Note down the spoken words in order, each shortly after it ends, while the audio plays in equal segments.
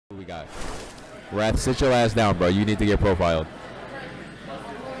got? Wrath, sit your ass down, bro. You need to get profiled.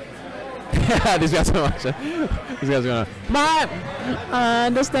 These guys are watching. These guys are gonna. My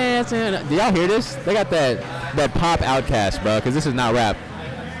understand. Do y'all hear this? They got that pop Outcast, bro. Because this is not rap.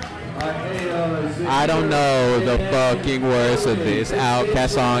 I don't know the fucking words of this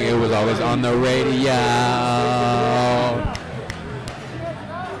Outcast song. It was always on the radio.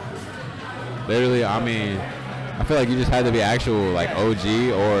 Literally, I mean, I feel like you just had to be actual like OG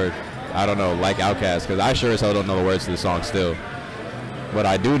or I don't know, like Outkast, because I sure as hell don't know the words to the song still. But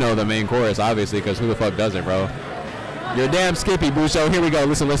I do know the main chorus, obviously, because who the fuck doesn't, bro? You're damn skippy, Busho. Here we go.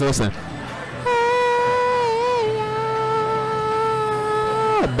 Listen, listen, listen.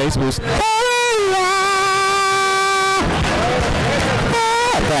 Bass boost.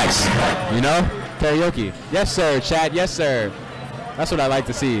 Facts. You know? Karaoke. Yes, sir, chat. Yes, sir. That's what I like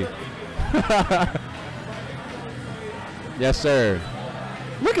to see. Yes, sir.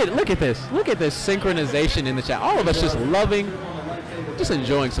 Look at this. Look at this synchronization in the chat. All of us just loving, just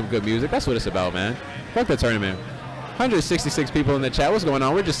enjoying some good music. That's what it's about, man. Fuck the tournament. 166 people in the chat. What's going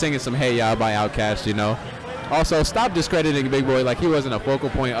on? We're just singing some Hey Ya by Outkast, you know. Also, stop discrediting Big Boy like he wasn't a focal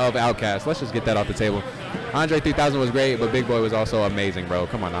point of Outkast. Let's just get that off the table. Andre 3000 was great, but Big Boy was also amazing, bro.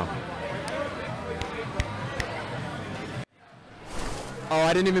 Come on now. Oh,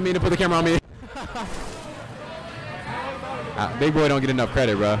 I didn't even mean to put the camera on me. Big Boy don't get enough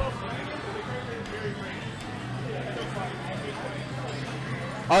credit, bro.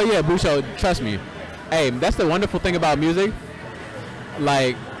 Oh yeah, Busho, trust me. Hey, that's the wonderful thing about music.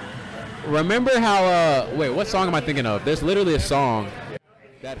 Like, remember how, wait, what song am I thinking of? There's literally a song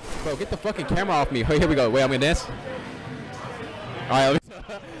that, bro, get the fucking camera off me. Here we go. Wait, I'm gonna dance. All right,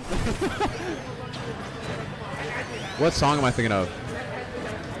 what song am I thinking of?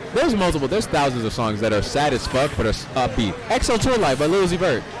 There's multiple, there's thousands of songs that are sad as fuck, but are upbeat. EXO Tour Life by Lil Uzi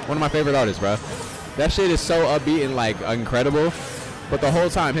Vert, one of my favorite artists, bro. That shit is so upbeat and like incredible, but the whole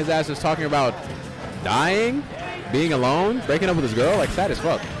time his ass is talking about dying, being alone, breaking up with his girl, like sad as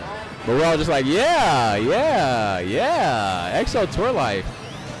fuck. But we're all just like, yeah, yeah, yeah, EXO Tour Life.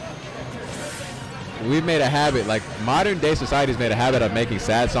 We've made a habit, like modern day society's made a habit of making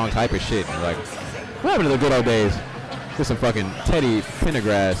sad songs hype as shit. Like, what happened to the good old days? Just some fucking Teddy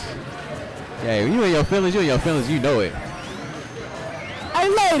Pendergrass. Yeah, you in your feelings, you know it. Hey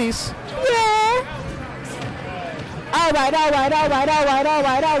ladies, yeah. Alright.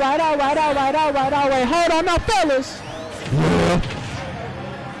 Hold on now, fellas. Yeah.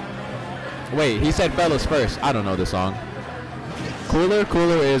 Wait, he said fellas first. I don't know this song. Cooler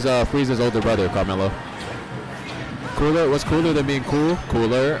is Frieza's older brother, Carmelo. Cooler, what's cooler than being cool?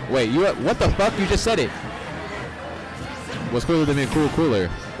 Cooler. Wait, what the fuck? You just said it. What's cooler than being cooler?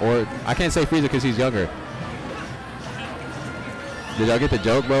 Or, I can't say Frieza because he's younger. Did y'all get the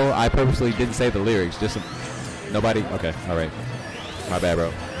joke, bro? I purposely didn't say the lyrics. Just nobody? Okay, alright. My bad,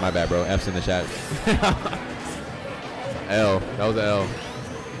 bro. My bad, bro. F's in the chat. L. That was an L.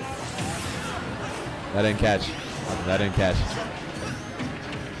 That didn't catch. That didn't catch.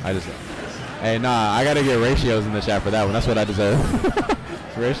 Hey, nah, I gotta get ratios in the chat for that one. That's what I deserve.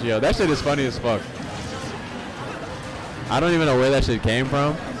 Ratio. That shit is funny as fuck. I don't even know where that shit came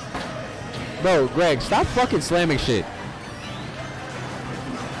from. Bro, Greg, stop fucking slamming shit.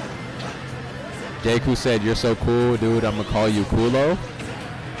 Jaku said, you're so cool, dude. I'm gonna call you Coolo.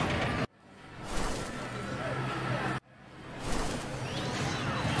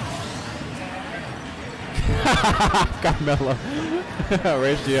 Carmelo.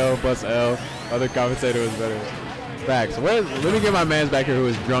 Ratio plus L. Other commentator was better. Facts. Let me get my man's back here who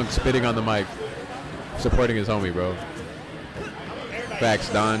is drunk spitting on the mic. Supporting his homie, bro. Facts,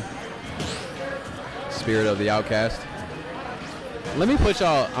 Don. Spirit of the Outcast. Let me put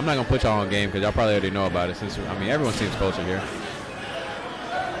y'all, I'm not gonna put y'all on game because y'all probably already know about it since, I mean, everyone seems cultured here.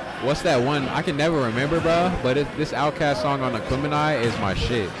 What's that one? I can never remember, bro, but this Outkast song on Akumenai is my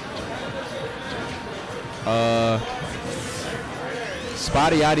shit.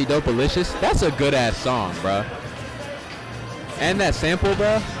 Spotty Yachty Dopalicious. That's a good ass song, bro. And that sample,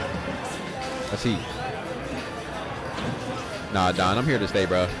 bro. Let's see. Nah, Don, I'm here to stay,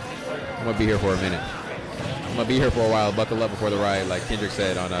 bro. I'm gonna be here for a minute. I'm gonna be here for a while. Buckle up before the ride, like Kendrick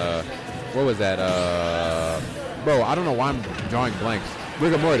said on what was that? Bro, I don't know why I'm drawing blanks.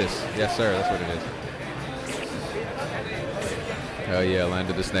 Rigor Mortis. Yes, sir. That's what it is. Hell yeah,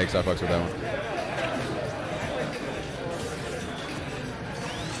 landed the snakes. I fucks with that one.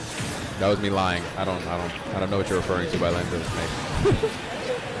 That was me lying. I don't know what you're referring to by landing the snake.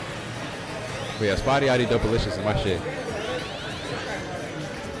 But yeah, Spotty Yachty Dopalicious is my shit.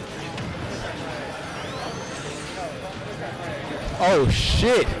 Oh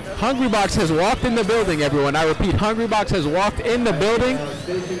shit! Hungrybox has walked in the building, everyone. I repeat, Hungrybox has walked in the building.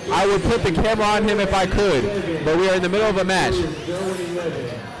 I would put the camera on him if I could, but we are in the middle of a match.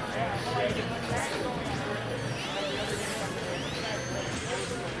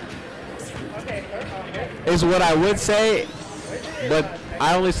 Is what I would say, but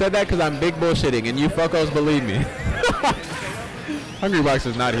I only said that because I'm big bullshitting, and you fuckos believe me. Hungrybox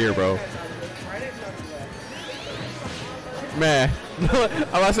is not here, bro. Man,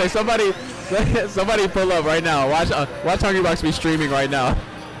 I want to say somebody pull up right now. Watch Hungrybox be streaming right now.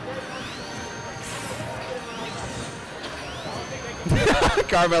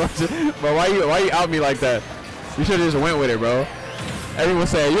 Carmelo, bro, why you out me like that? You should have just went with it, bro. Everyone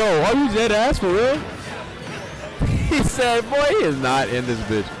say, yo, why you dead ass for real? He said, boy, he is not in this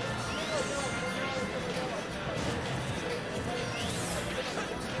bitch.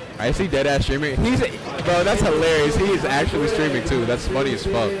 I see dead ass streaming. Bro, that's hilarious. He is actually streaming too. That's funny as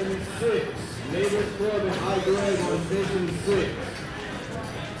fuck.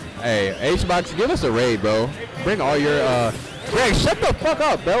 Hey, H-Box, give us a raid, bro. Bring all your Greg, shut the fuck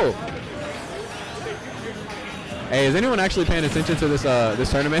up, bro. Hey, is anyone actually paying attention to this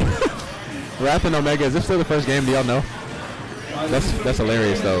tournament? Wrath and Omega, is this still the first game? Do y'all know? That's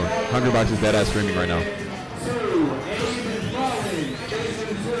hilarious though. Hungrybox is dead ass streaming right now.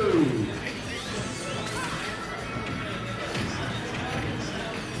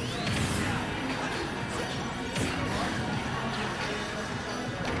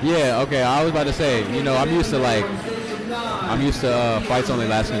 Yeah, okay, I was about to say, you know, I'm used to fights only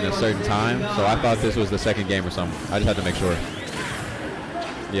lasting a certain time, so I thought this was the second game or something. I just had to make sure.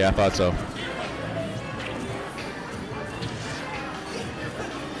 Yeah, I thought so.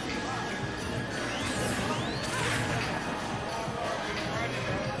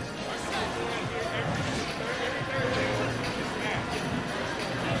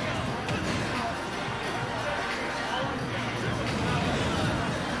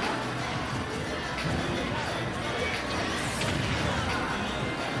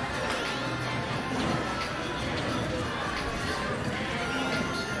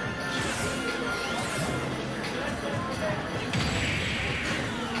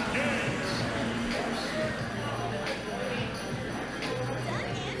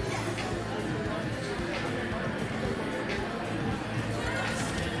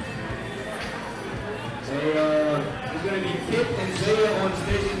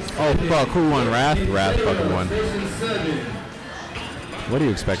 Oh fuck, who won? Wrath? Wrath fucking won. What do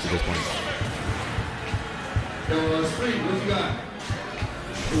you expect at this point?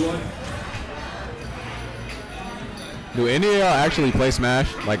 Do any of y'all actually play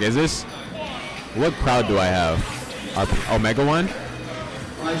Smash? Like, is this... What crowd do I have? Omega won?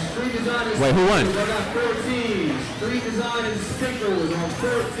 Wait, who won?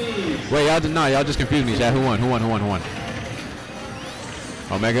 Wait, y'all just confused me, chat. Who won? Who won?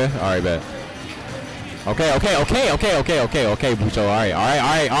 Omega? Alright, bet. Okay, Bucho.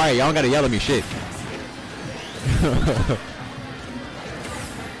 Alright. Y'all gotta yell at me, shit.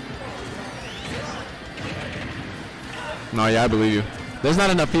 No, yeah, I believe you. There's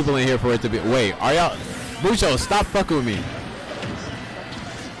not enough people in here for it to be... Wait, are y'all... Bucho, stop fucking with me.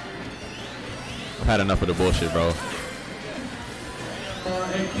 I've had enough of the bullshit, bro.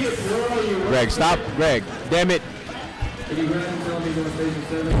 Greg, stop. Greg, damn it.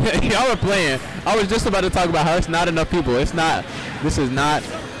 Y'all are playing. I was just about to talk about how it's not enough people. It's not. This is not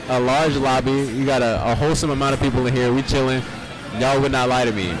a large lobby. You got a wholesome amount of people in here. We chilling. Y'all would not lie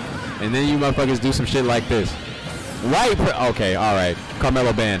to me. And then you motherfuckers do some shit like this. Right? Okay, all right.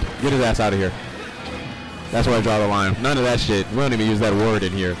 Carmelo banned. Get his ass out of here. That's where I draw the line. None of that shit. We don't even use that word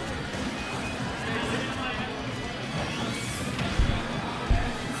in here.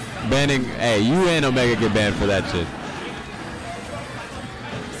 Banning. Hey, you and Omega get banned for that shit.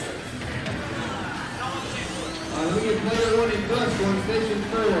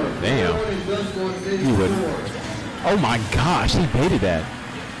 Damn. You wouldn't. Oh my gosh, he baited that.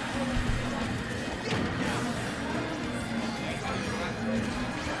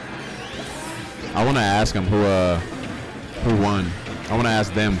 I want to ask him who won. I want to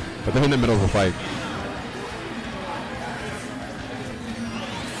ask them, but they're in the middle of a fight.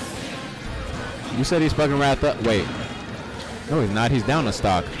 You said he's fucking wrapped up. Wait. No, he's not. He's down a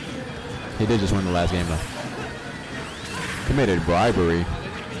stock. He did just win the last game, though. Committed bribery.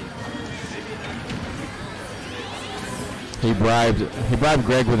 He bribed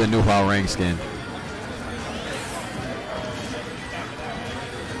Greg with a new Hua Rang skin.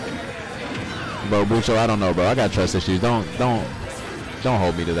 Bro, Bucho, I don't know, bro. I got trust issues. Don't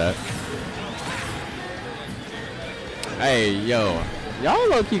hold me to that. Hey, yo. Y'all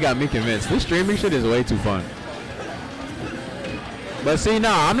low-key got me convinced. This streaming shit is way too fun. But see,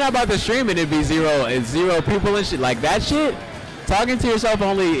 no, I'm not about to stream it. It'd be zero people and shit. Like that shit, talking to yourself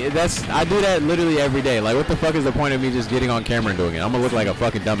only, I do that literally every day. Like, what the fuck is the point of me just getting on camera and doing it? I'm gonna look like a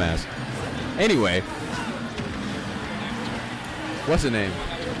fucking dumbass. Anyway. What's the name?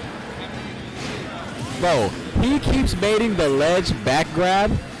 Bro, he keeps baiting the ledge back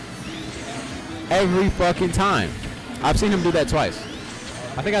grab every fucking time. I've seen him do that twice.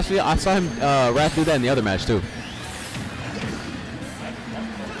 I think I saw him, Wrath do that in the other match too.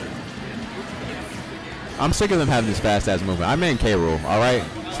 I'm sick of them having this fast ass movement. I mean K rule, alright?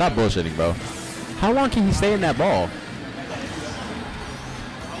 Stop bullshitting, bro. How long can he stay in that ball?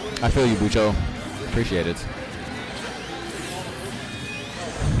 I feel you, Bucho. Appreciate it.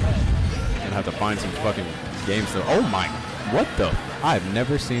 Gonna have to find some fucking games to. Oh my. What the? I've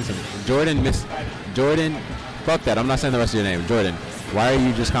never seen some. Jordan, fuck that. I'm not saying the rest of your name. Jordan, why are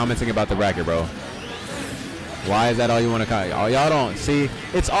you just commenting about the bracket, bro? Why is that all you want to comment? Oh, y'all don't see.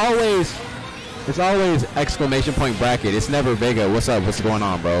 It's always exclamation point bracket. It's never Vega. What's up? What's going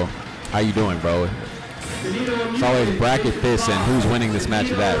on, bro? How you doing, bro? It's always bracket this and who's winning this match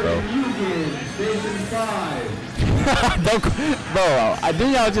of that, bro. Bro,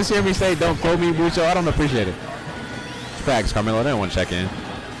 didn't y'all just hear me say don't quote me, Bucho? I don't appreciate it. Facts, Carmelo. I didn't want to check in.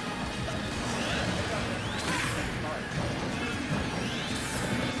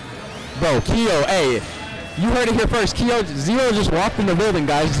 Bro, Keo, hey, you heard it here first. Keo, Zero just walked in the building,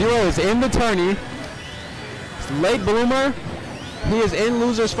 guys. Zero is in the tourney. Late bloomer. He is in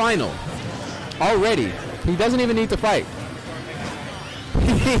losers final already. He doesn't even need to fight.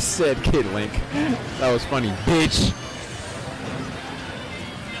 He said, "Kid Link." That was funny, bitch.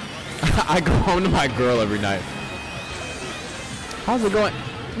 I go home to my girl every night. How's it going?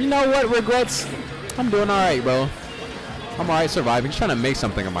 You know what? Regrets. I'm doing all right, bro. I'm all right, surviving. Just trying to make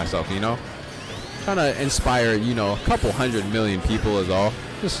something of myself, you know. Trying to inspire, you know, a couple 100 million people is all.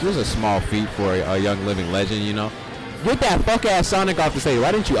 Just a small feat for a young living legend, you know. Get that fuck ass Sonic off the stage.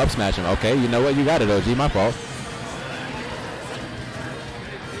 Why didn't you up smash him? Okay, you know what? You got it, OG. My fault.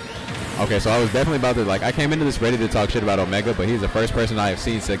 Okay, so I was definitely about to, like, I came into this ready to talk shit about Omega, but he's the first person I have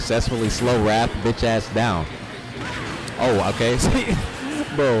seen successfully slow Wrath bitch ass down. Oh, okay.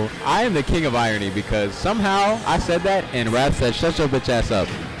 Bro, I am the king of irony because somehow I said that and Wrath said shut your bitch ass up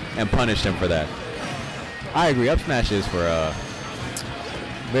and punished him for that. I agree. Up smash is for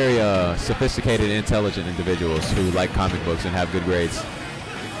very sophisticated, intelligent individuals who like comic books and have good grades.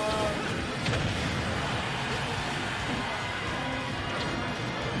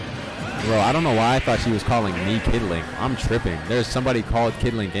 Bro, I don't know why I thought she was calling me Kid Link. I'm tripping. There's somebody called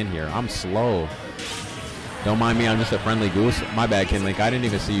Kid Link in here. I'm slow. Don't mind me, I'm just a friendly goose. My bad, Kid Link. I didn't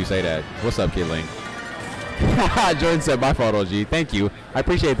even see you say that. What's up, Kid Link? Jordan said, my fault, OG. Thank you. I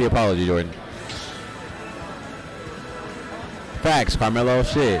appreciate the apology, Jordan. Facts, Carmelo.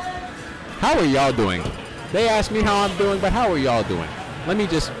 Shit. How are y'all doing? They asked me how I'm doing, but how are y'all doing? Let me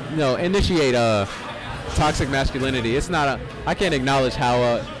just, you know, initiate toxic masculinity. It's not I can't acknowledge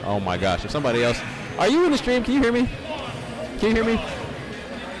how, oh my gosh. If somebody else, are you in the stream? Can you hear me? Can you hear me?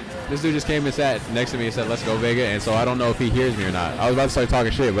 This dude just came and sat next to me and said, let's go Vega, and so I don't know if he hears me or not. I was about to start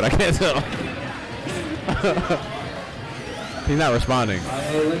talking shit, but I can't tell. He's not responding.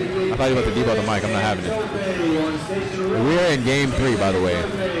 I thought he was about to debug the mic. I'm not having it. We're in game 3, by the way.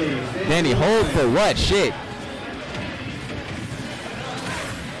 Danny, hold for what? Shit.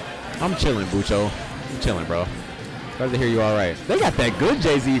 I'm chilling, Bucho. I'm chilling, bro. Glad to hear you all right. They got that good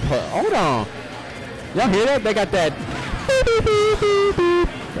Jay-Z. Hold on. Y'all hear that? They got that.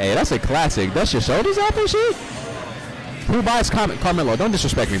 Hey, that's a classic. That's your shoulders up and shit? Who buys comics? Carmelo, don't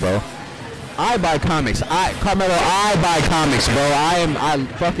disrespect me, bro. I buy comics. Carmelo, I buy comics, bro. I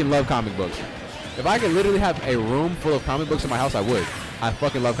fucking love comic books. If I could literally have a room full of comic books in my house, I would. I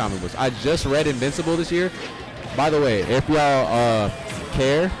fucking love comic books. I just read Invincible this year. By the way, if y'all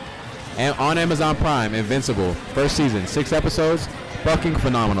care, and on Amazon Prime, Invincible, first season, 6 episodes, fucking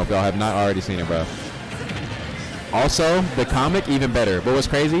phenomenal if y'all have not already seen it, bro. Also, the comic, even better. But what's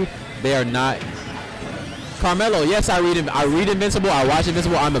crazy, they are not... Carmelo, yes, I read Invincible, I watch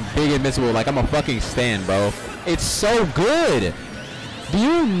Invincible, I'm a big Invincible, like, I'm a fucking stan, bro. It's so good. Do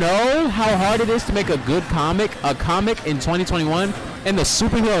you know how hard it is to make a good comic, in 2021, in the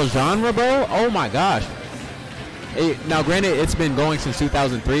superhero genre, bro? Oh my gosh. Now, granted, it's been going since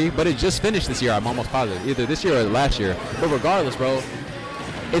 2003, but it just finished this year, I'm almost positive. Either this year or last year. But regardless, bro,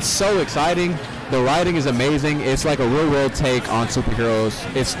 it's so exciting. The writing is amazing. It's like a real-world take on superheroes.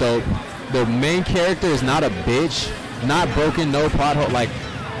 It's dope. The main character is not a bitch, not broken, no plot hole. Like,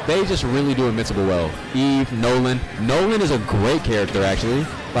 they just really do Invincible well. Eve, Nolan. Nolan is a great character, actually.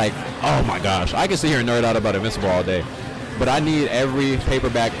 Like, oh my gosh. I can sit here and nerd out about Invincible all day. But I need every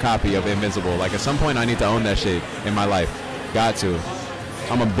paperback copy of Invincible. Like, at some point, I need to own that shit in my life. Got to.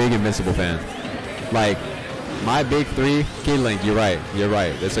 I'm a big Invincible fan. Like, my big three, Kid Link, you're right. You're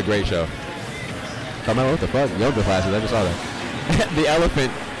right. It's a great show. Carmelo, what the fuck? Yoga classes, I just saw that. The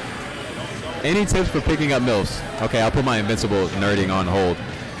Elephant. Any tips for picking up MILFs? Okay, I'll put my Invincible nerding on hold.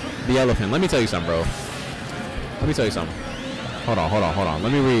 The Elephant. Let me tell you something, bro. Let me tell you something. Hold on.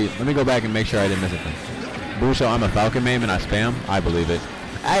 Let me read. Let me go back and make sure I didn't miss anything. Busho, I'm a Falcon main and I spam. I believe it.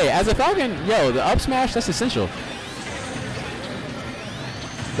 Hey, as a Falcon, yo, the up smash, that's essential.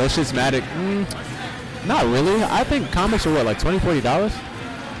 Those shit's matic. Not really. I think comics are what, like $20, $40?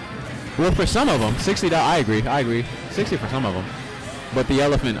 Well, for some of them, $60. I agree. 60 for some of them. But the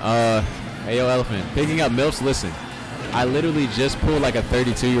Elephant, hey, yo, Elephant, picking up MILFs, listen. I literally just pulled like a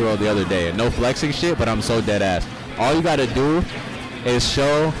 32-year-old the other day. And no flexing shit, but I'm so dead ass. All you gotta do is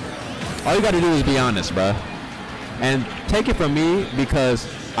all you gotta do is be honest, bruh. And take it from me because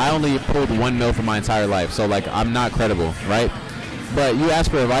I only pulled one MILF for my entire life. So, like, I'm not credible, right? But you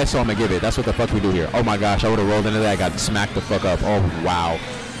asked for advice, so I'm gonna give it. That's what the fuck we do here. Oh my gosh, I would have rolled into that. I got smacked the fuck up. Oh, wow.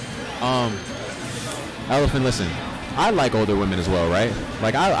 Elephant, listen. I like older women as well, right?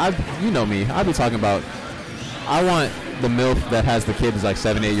 Like, you know me. I be talking about, I want the MILF that has the kids like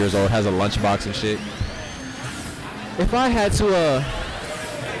 7, 8 years old, has a lunchbox and shit. If I had to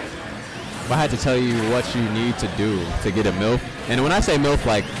tell you what you need to do to get a MILF, and when I say MILF,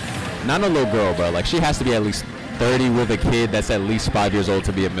 like, not a little girl, bro. Like, she has to be at least 30 with a kid that's at least 5 years old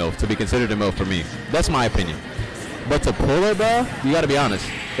to be a MILF, to be considered a MILF for me. That's my opinion. But to pull her, bro, you gotta be honest.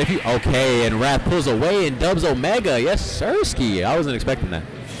 If you, okay, and Raph pulls away and dubs Omega. Yes, sirski. I wasn't expecting that.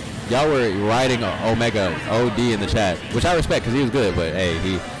 Y'all were riding Omega OD in the chat, which I respect because he was good, but hey,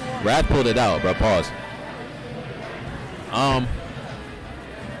 Raph pulled it out, bro. Pause. I'm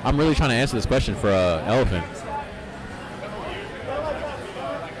really trying to answer this question for Elephant.